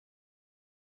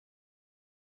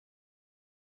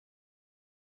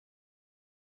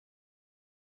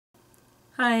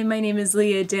Hi, my name is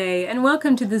Leah Day, and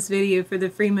welcome to this video for the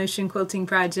Free Motion Quilting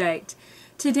Project.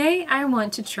 Today I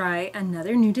want to try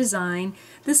another new design,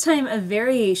 this time a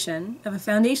variation of a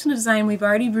foundational design we've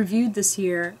already reviewed this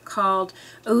year called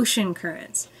Ocean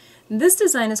Currents. This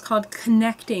design is called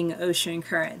Connecting Ocean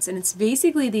Currents, and it's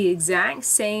basically the exact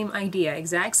same idea,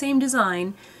 exact same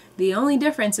design. The only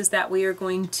difference is that we are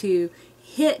going to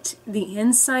hit the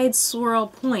inside swirl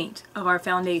point of our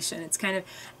foundation. It's kind of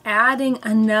adding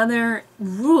another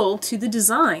rule to the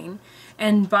design,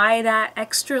 and by that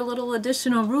extra little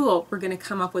additional rule we're going to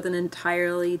come up with an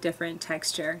entirely different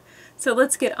texture. So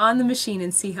let's get on the machine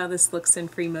and see how this looks in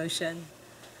free motion.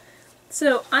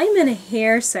 So I'm in a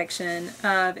hair section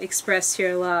of Express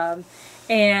Your Love,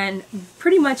 and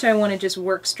pretty much I want to just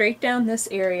work straight down this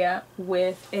area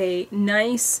with a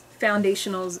nice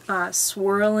foundational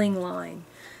swirling line.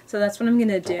 So that's what I'm going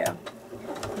to do.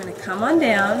 I'm going to come on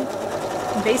down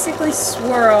and basically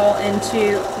swirl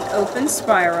into an open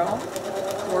spiral,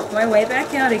 work my way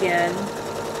back out again,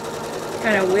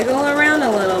 kind of wiggle around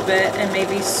a little bit and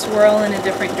maybe swirl in a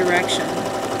different direction.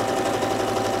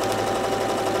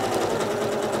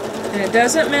 And it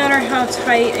doesn't matter how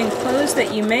tight and close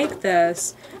that you make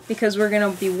this, because we're going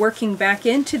to be working back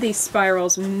into these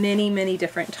spirals many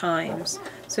different times.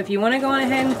 So if you want to go on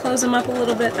ahead and close them up a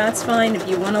little bit, that's fine. If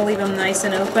you want to leave them nice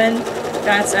and open,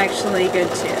 that's actually good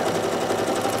too.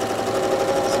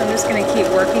 So I'm just going to keep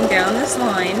working down this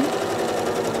line,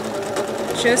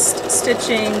 just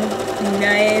stitching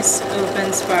nice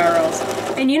open spirals.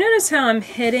 And you notice how I'm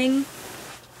hitting,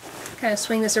 kind of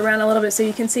swing this around a little bit so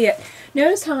you can see it.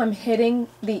 Notice how I'm hitting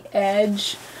the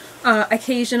edge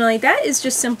occasionally. That is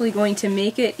just simply going to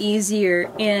make it easier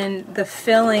in the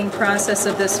filling process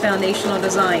of this foundational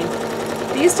design.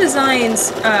 These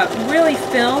designs really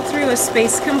fill through a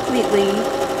space completely,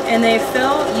 and they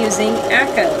fill using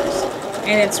echoes.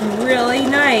 And it's really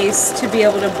nice to be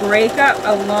able to break up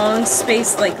a long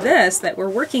space like this that we're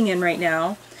working in right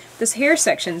now. This hair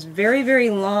section is very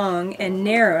long and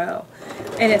narrow.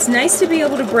 And it's nice to be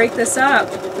able to break this up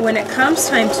when it comes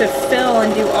time to fill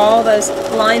and do all those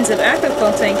lines of echo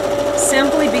quilting,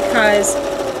 simply because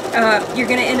you're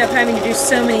going to end up having to do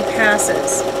so many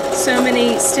passes, so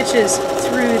many stitches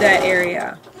through that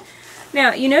area.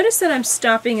 Now you notice that I'm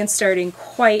stopping and starting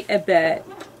quite a bit.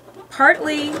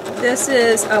 Partly this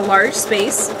is a large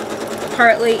space,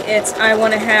 partly it's I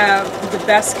want to have the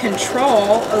best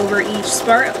control over each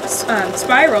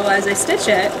spiral as I stitch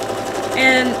it.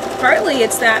 And partly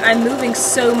it's that I'm moving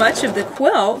so much of the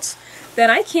quilt that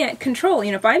I can't control.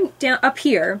 You know, if I'm down up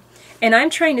here and I'm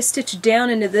trying to stitch down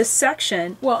into this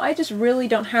section, well, I just really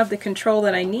don't have the control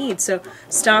that I need. So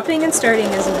stopping and starting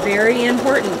is very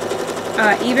important,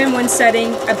 even when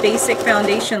setting a basic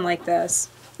foundation like this.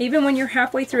 Even when you're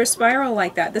halfway through a spiral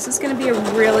like that, this is going to be a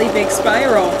really big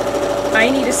spiral. I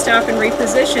need to stop and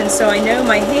reposition so I know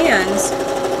my hands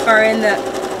are in the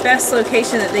best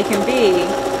location that they can be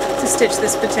to stitch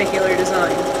this particular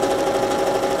design.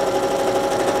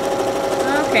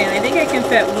 Okay, and I think I can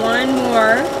fit one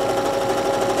more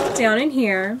down in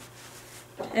here.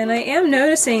 And I am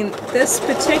noticing this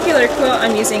particular quilt,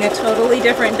 I'm using a totally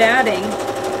different batting,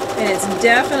 and it's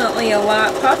definitely a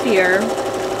lot puffier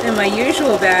than my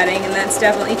usual batting, and that's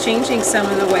definitely changing some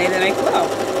of the way that I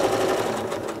quilt.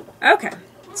 Okay.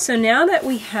 So now that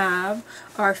we have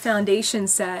our foundation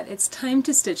set, it's time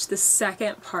to stitch the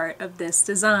second part of this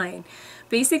design.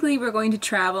 Basically, we're going to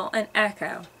travel an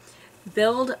echo.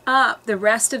 Build up the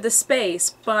rest of the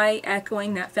space by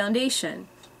echoing that foundation.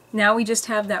 Now we just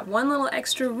have that one little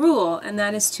extra rule, and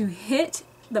that is to hit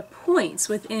the points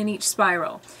within each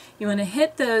spiral. You want to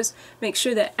hit those, make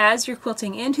sure that as you're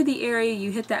quilting into the area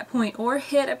you hit that point or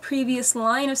hit a previous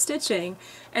line of stitching,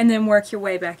 and then work your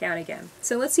way back out again.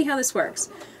 So let's see how this works.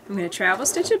 I'm going to travel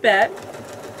stitch a bit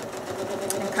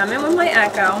and come in with my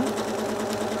echo.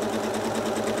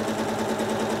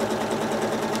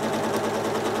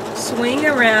 Swing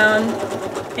around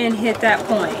and hit that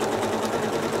point.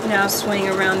 Now swing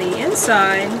around the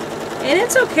inside, and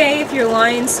it's okay if your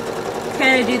lines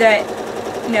kind of do that,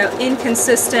 you know,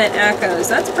 inconsistent echoes.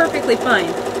 That's perfectly fine.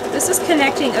 This is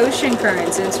connecting ocean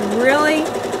currents, and it's really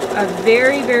a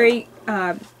very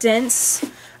dense,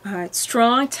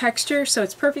 strong texture, so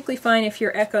it's perfectly fine if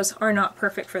your echoes are not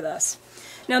perfect for this.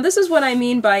 Now this is what I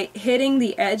mean by hitting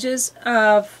the edges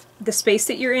of the space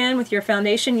that you're in with your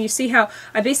foundation. You see how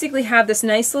I basically have this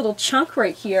nice little chunk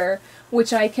right here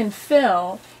which I can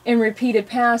fill in repeated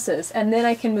passes, and then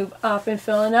I can move up and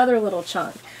fill another little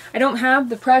chunk. I don't have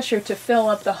the pressure to fill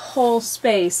up the whole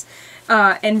space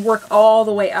and work all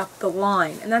the way up the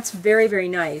line, and that's very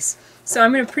nice. So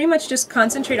I'm going to pretty much just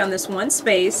concentrate on this one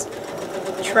space,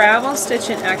 travel, stitch,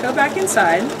 and echo back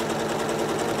inside.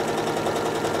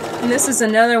 And this is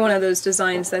another one of those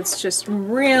designs that's just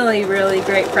really, really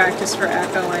great practice for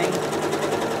echoing.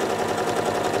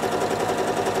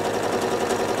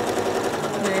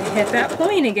 I'm going to hit that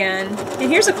point again.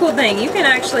 And here's a cool thing. You can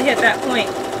actually hit that point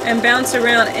and bounce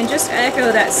around and just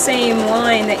echo that same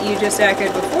line that you just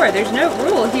echoed before. There's no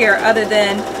rule here other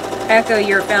than echo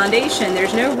your foundation.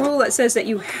 There's no rule that says that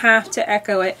you have to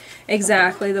echo it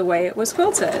exactly the way it was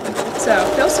quilted. So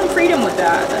feel some freedom with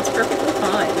that. That's perfectly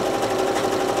fine.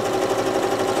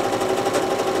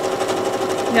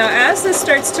 Now as this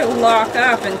starts to lock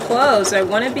up and close, I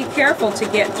want to be careful to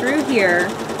get through here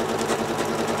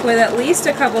with at least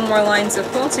a couple more lines of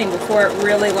quilting before it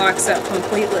really locks up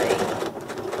completely.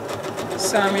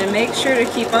 So I'm going to make sure to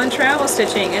keep on travel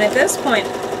stitching, and at this point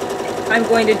I'm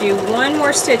going to do one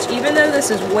more stitch. Even though this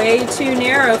is way too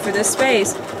narrow for this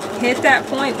space, hit that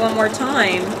point one more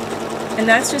time, and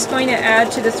that's just going to add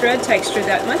to the thread texture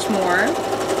that much more.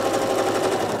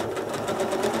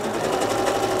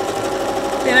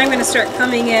 Then I'm going to start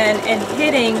coming in and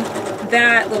hitting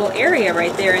that little area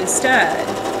right there instead.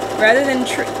 Rather than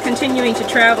continuing to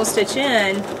travel stitch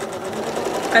in,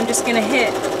 I'm just going to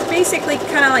hit basically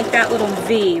kind of like that little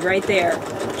V right there.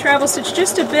 Travel stitch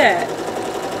just a bit.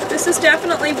 This is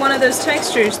definitely one of those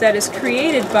textures that is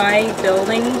created by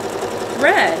building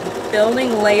thread,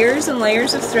 building layers and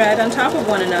layers of thread on top of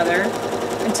one another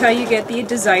until you get the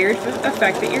desired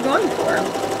effect that you're going for.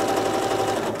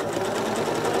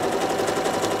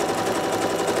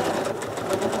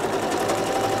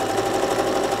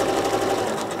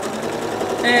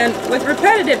 And with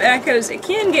repetitive echoes, it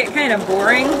can get kind of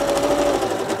boring.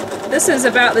 This is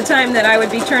about the time that I would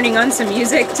be turning on some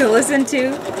music to listen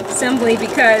to, simply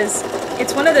because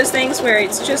it's one of those things where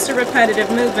it's just a repetitive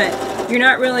movement. You're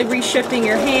not really reshifting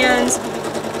your hands.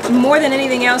 More than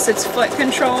anything else, it's foot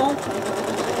control.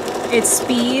 It's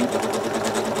speed.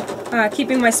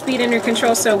 Keeping my speed under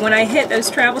control, so when I hit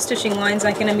those travel stitching lines,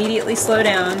 I can immediately slow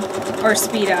down or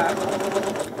speed up.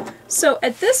 So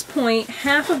at this point,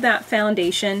 half of that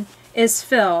foundation is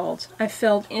filled. I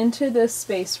filled into this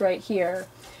space right here.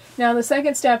 Now the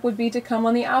second step would be to come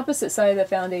on the opposite side of the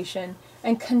foundation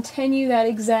and continue that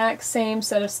exact same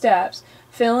set of steps.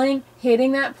 Filling,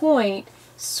 hitting that point,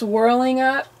 swirling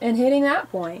up, and hitting that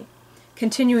point.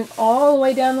 Continuing all the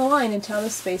way down the line until the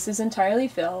space is entirely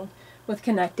filled with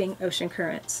connecting ocean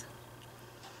currents.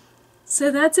 So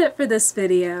that's it for this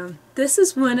video. This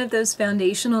is one of those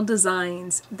foundational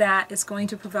designs that is going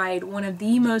to provide one of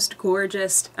the most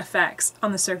gorgeous effects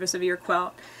on the surface of your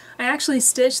quilt. I actually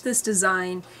stitched this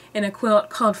design in a quilt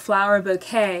called Flower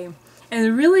Bouquet, and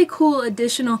the really cool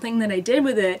additional thing that I did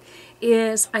with it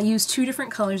is I used two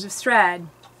different colors of thread.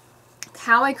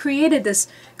 How I created this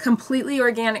completely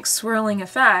organic swirling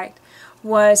effect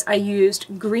was I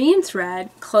used green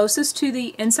thread closest to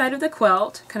the inside of the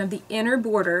quilt, kind of the inner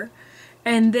border,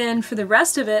 and then for the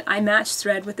rest of it I matched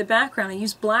thread with the background. I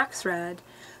used black thread.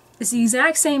 It's the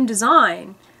exact same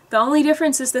design. The only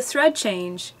difference is the thread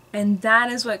change, and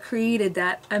that is what created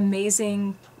that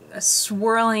amazing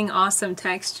swirling awesome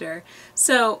texture.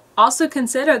 So also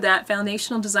consider that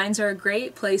foundational designs are a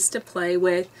great place to play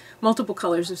with multiple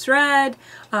colors of thread.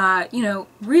 You know,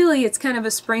 really it's kind of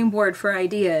a springboard for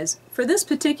ideas. For this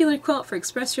particular quilt, for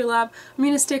Express Your Love, I'm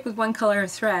going to stick with one color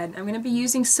of thread. I'm going to be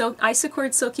using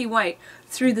Isocord Silky White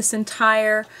through this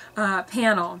entire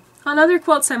panel. On other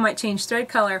quilts I might change thread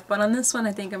color, but on this one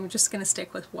I think I'm just going to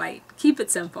stick with white. Keep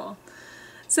it simple.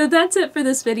 So that's it for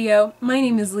this video. My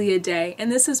name is Leah Day,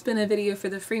 and this has been a video for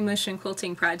the Free Motion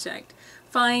Quilting Project.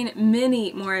 Find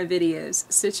many more videos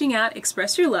stitching out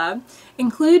Express Your Love,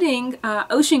 including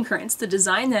Ocean Currents, the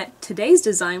design that today's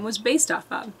design was based off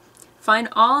of. Find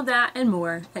all of that and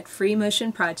more at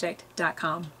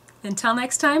freemotionproject.com. Until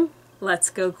next time, let's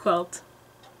go quilt.